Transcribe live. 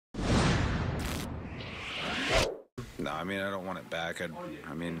I mean, I don't want it back.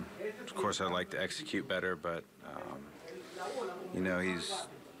 I mean, of course, I'd like to execute better, but you know, he's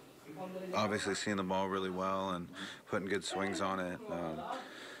obviously seeing the ball really well and putting good swings on it.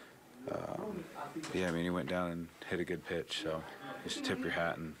 Yeah, I mean, he went down and hit a good pitch, so just tip your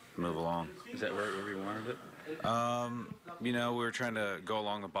hat and move along. Is that right where you wanted it? You know, we were trying to go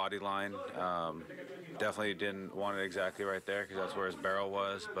along the body line. Definitely didn't want it exactly right there because that's where his barrel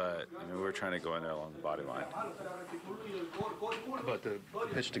was, but I mean, we were trying to go in there along the body line. About the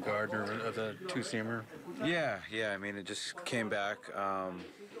pitch to Gardner of the two-seamer? Yeah. I mean, it just came back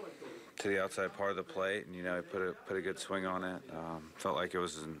to the outside part of the plate, and you know, he put a good swing on it. Felt like it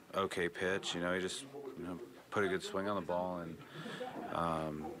was an okay pitch. You know, he just put a good swing on the ball,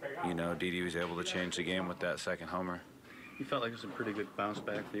 and you know, Didi was able to change the game with that second homer. You felt like it was a pretty good bounce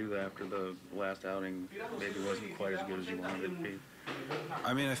back for you after the last outing. Maybe wasn't quite as good as you wanted it to be.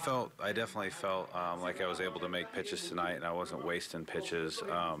 I mean, I definitely felt like I was able to make pitches tonight, and I wasn't wasting pitches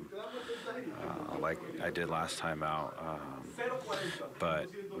like I did last time out.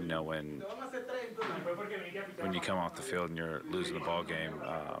 But you know, when you come off the field and you're losing the ball game,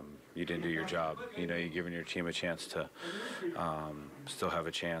 you didn't do your job. You know, you're giving your team a chance to still have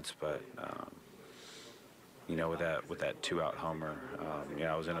a chance, but. You know, with that 2-out homer, you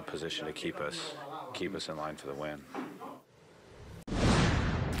know, I was in a position to keep us in line for the win.